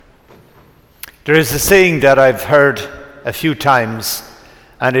There is a saying that I've heard a few times,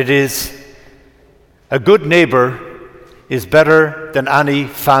 and it is, a good neighbor is better than any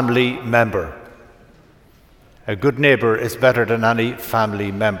family member. A good neighbor is better than any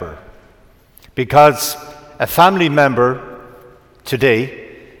family member. Because a family member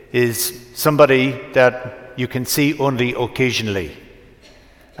today is somebody that you can see only occasionally.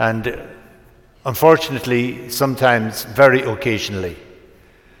 And unfortunately, sometimes very occasionally.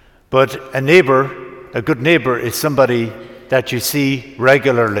 But a neighbor, a good neighbor, is somebody that you see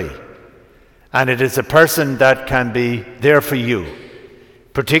regularly. And it is a person that can be there for you,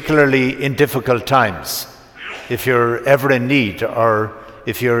 particularly in difficult times. If you're ever in need, or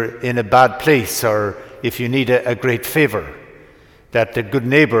if you're in a bad place, or if you need a great favor, that the good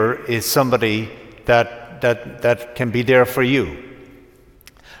neighbor is somebody that can be there for you.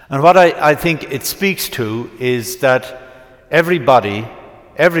 And what I think it speaks to is that everybody,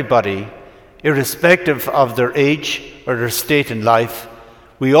 irrespective of their age or their state in life,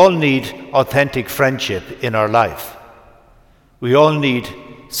 we all need authentic friendship in our life. We all need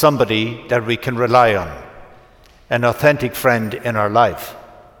somebody that we can rely on, an authentic friend in our life.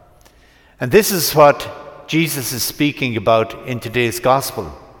 And this is what Jesus is speaking about in today's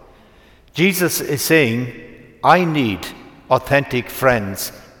gospel. Jesus is saying, I need authentic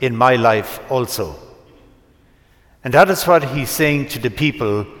friends in my life also. And that is what he's saying to the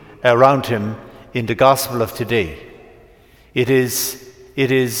people around him in the gospel of today. There is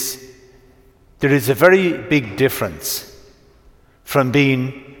a very big difference from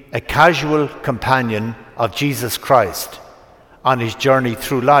being a casual companion of Jesus Christ on his journey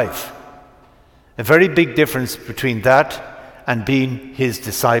through life. A very big difference between that and being his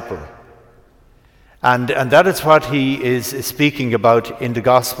disciple. And that is what he is speaking about in the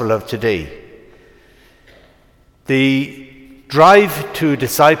gospel of today. The drive to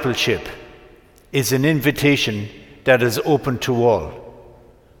discipleship is an invitation that is open to all,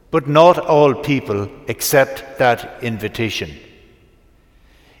 but not all people accept that invitation.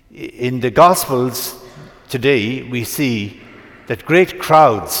 In the Gospels today, we see that great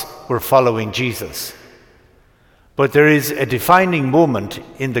crowds were following Jesus. But there is a defining moment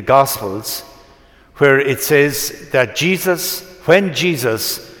in the Gospels where it says that when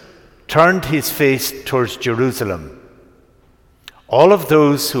Jesus turned his face towards Jerusalem, all of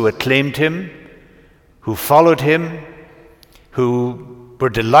those who acclaimed him, who followed him, who were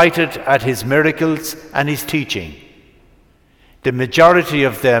delighted at his miracles and his teaching, the majority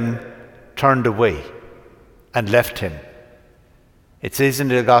of them turned away and left him. It says in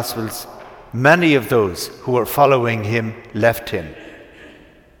the Gospels, many of those who were following him left him.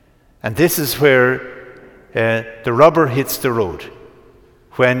 And this is where the rubber hits the road,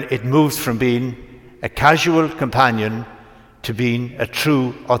 when it moves from being a casual companion to being a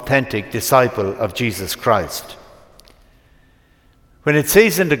true, authentic disciple of Jesus Christ. When it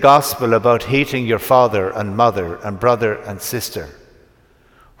says in the gospel about hating your father and mother and brother and sister,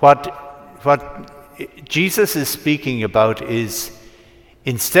 what Jesus is speaking about is,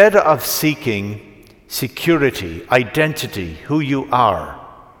 instead of seeking security, identity, who you are,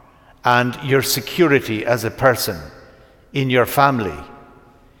 and your security as a person in your family,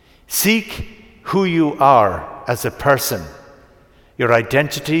 seek who you are as a person, your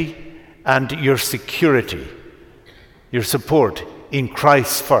identity and your security, your support in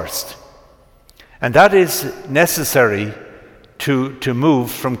Christ first. And that is necessary to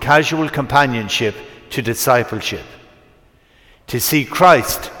move from casual companionship to discipleship, to see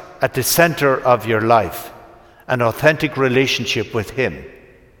Christ at the center of your life, an authentic relationship with him.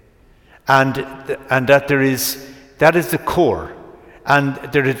 And that is the core. And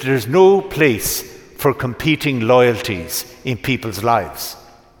there's no place for competing loyalties in people's lives.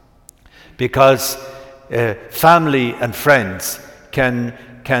 Because family and friends can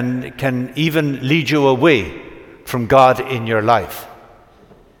even lead you away from God in your life.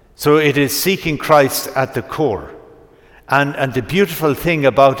 So it is seeking Christ at the core. And the beautiful thing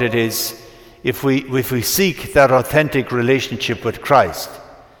about it is, if we seek that authentic relationship with Christ,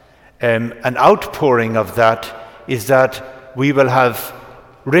 an outpouring of that is that we will have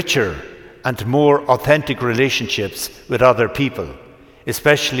richer and more authentic relationships with other people,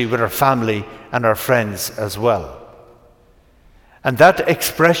 especially with our family and our friends as well. And that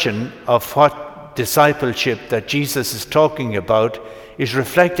expression of what discipleship that Jesus is talking about is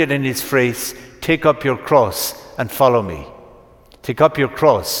reflected in his phrase, take up your cross and follow me. Take up your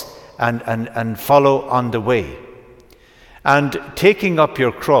cross and follow on the way. And taking up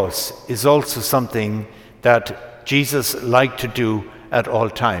your cross is also something that Jesus liked to do at all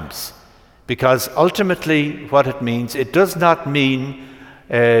times. Because ultimately what it means, it does not mean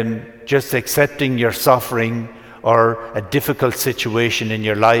just accepting your suffering or a difficult situation in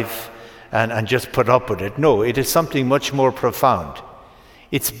your life and just put up with it. No, it is something much more profound.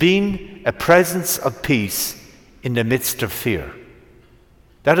 It's being a presence of peace in the midst of fear.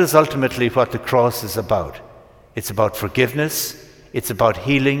 That is ultimately what the cross is about. It's about forgiveness, it's about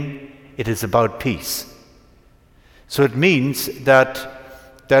healing, it is about peace. So it means that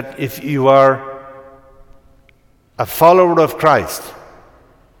if you are a follower of Christ,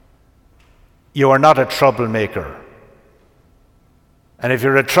 you are not a troublemaker. And if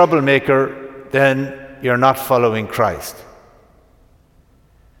you're a troublemaker, then you're not following Christ.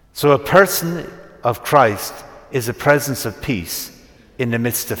 So a person of Christ is a presence of peace in the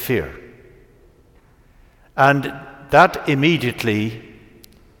midst of fear. And that immediately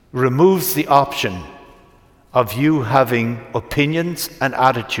removes the option of you having opinions and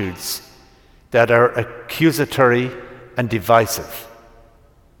attitudes that are accusatory and divisive.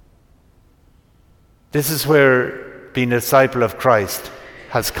 This is where being a disciple of Christ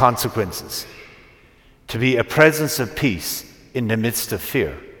has consequences. To be a presence of peace in the midst of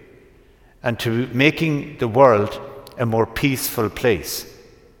fear, and to making the world a more peaceful place.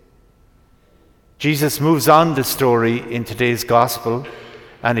 Jesus moves on the story in today's gospel,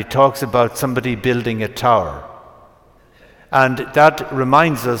 and he talks about somebody building a tower. And that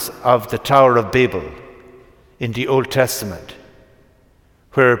reminds us of the Tower of Babel in the Old Testament,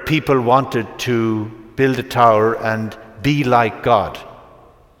 where people wanted to build a tower and be like God.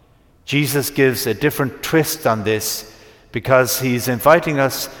 Jesus gives a different twist on this because he's inviting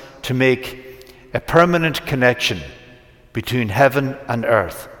us to make a permanent connection between heaven and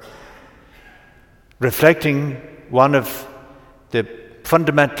earth, reflecting one of the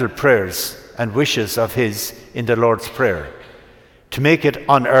fundamental prayers and wishes of his in the Lord's Prayer, to make it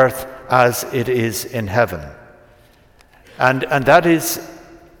on earth as it is in heaven. And that is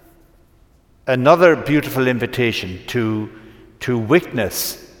another beautiful invitation to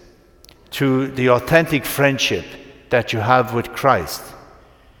witness to the authentic friendship that you have with Christ,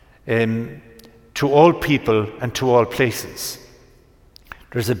 to all people and to all places.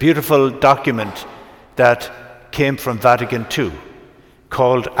 There's a beautiful document that came from Vatican II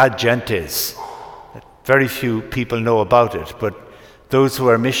called Ad Gentes. Very few people know about it, but those who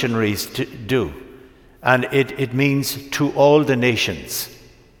are missionaries do. And it means to all the nations.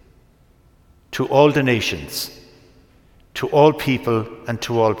 To all the nations. To all people and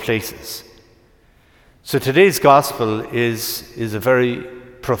to all places. So today's gospel is a very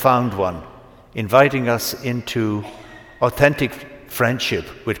profound one, inviting us into authentic friendship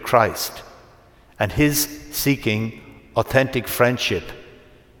with Christ and his seeking authentic friendship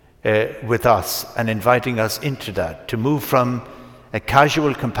with us and inviting us into that, to move from a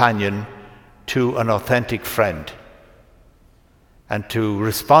casual companion to an authentic friend, and to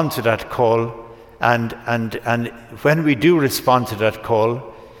respond to that call, and when we do respond to that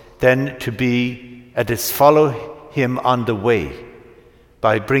call, then to follow him on the way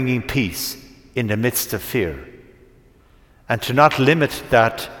by bringing peace in the midst of fear, and to not limit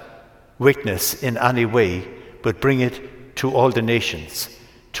that witness in any way, but bring it to all the nations,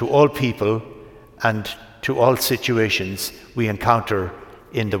 to all people, and to all situations we encounter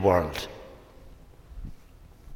in the world.